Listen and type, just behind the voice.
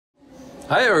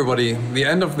Hi everybody, the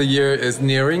end of the year is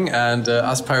nearing and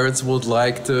us Pirates would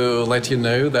like to let you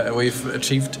know that we've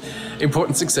achieved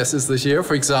important successes this year.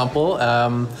 For example,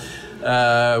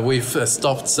 we've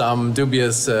stopped some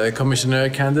dubious commissioner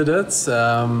candidates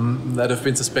that have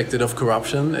been suspected of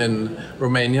corruption in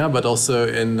Romania, but also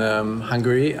in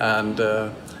Hungary and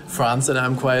France, and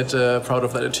I'm quite proud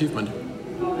of that achievement.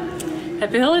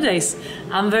 Happy holidays!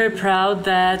 I'm very proud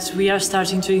that we are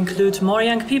starting to include more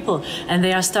young people and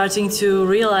they are starting to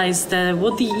realize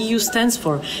what the EU stands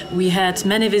for. We had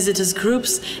many visitors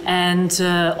groups and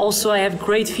also I have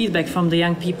great feedback from the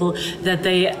young people that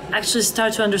they actually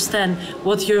start to understand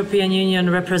what European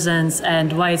Union represents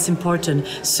and why it's important.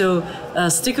 So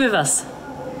stick with us.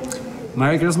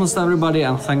 Merry Christmas to everybody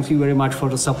and thank you very much for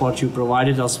the support you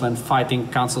provided us when fighting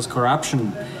Council's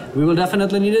corruption. We will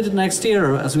definitely need it next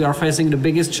year as we are facing the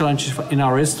biggest challenge in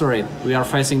our history. We are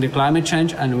facing the climate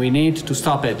change and we need to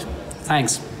stop it.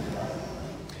 Thanks.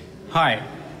 Hi.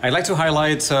 I'd like to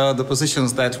highlight the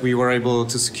positions that we were able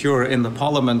to secure in the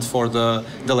Parliament for the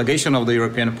delegation of the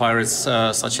European Pirates,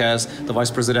 such as the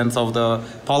Vice President of the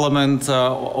Parliament,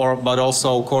 but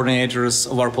also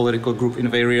coordinators of our political group in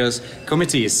various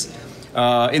committees.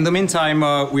 In the meantime,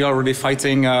 we are already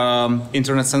fighting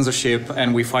internet censorship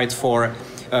and we fight for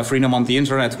freedom on the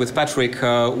internet. With Patrick,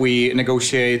 we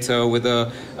negotiate with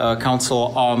the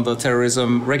Council on the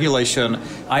terrorism regulation.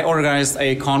 I organized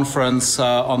a conference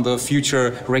on the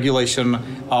future regulation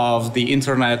of the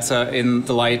internet in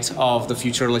the light of the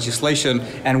future legislation,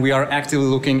 and we are actively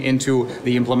looking into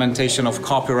the implementation of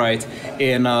copyright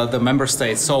in the member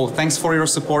states. So thanks for your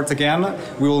support again.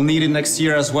 We will need it next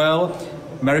year as well.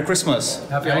 Merry Christmas.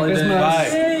 Happy holidays. Bye.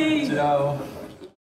 Hey. Ciao.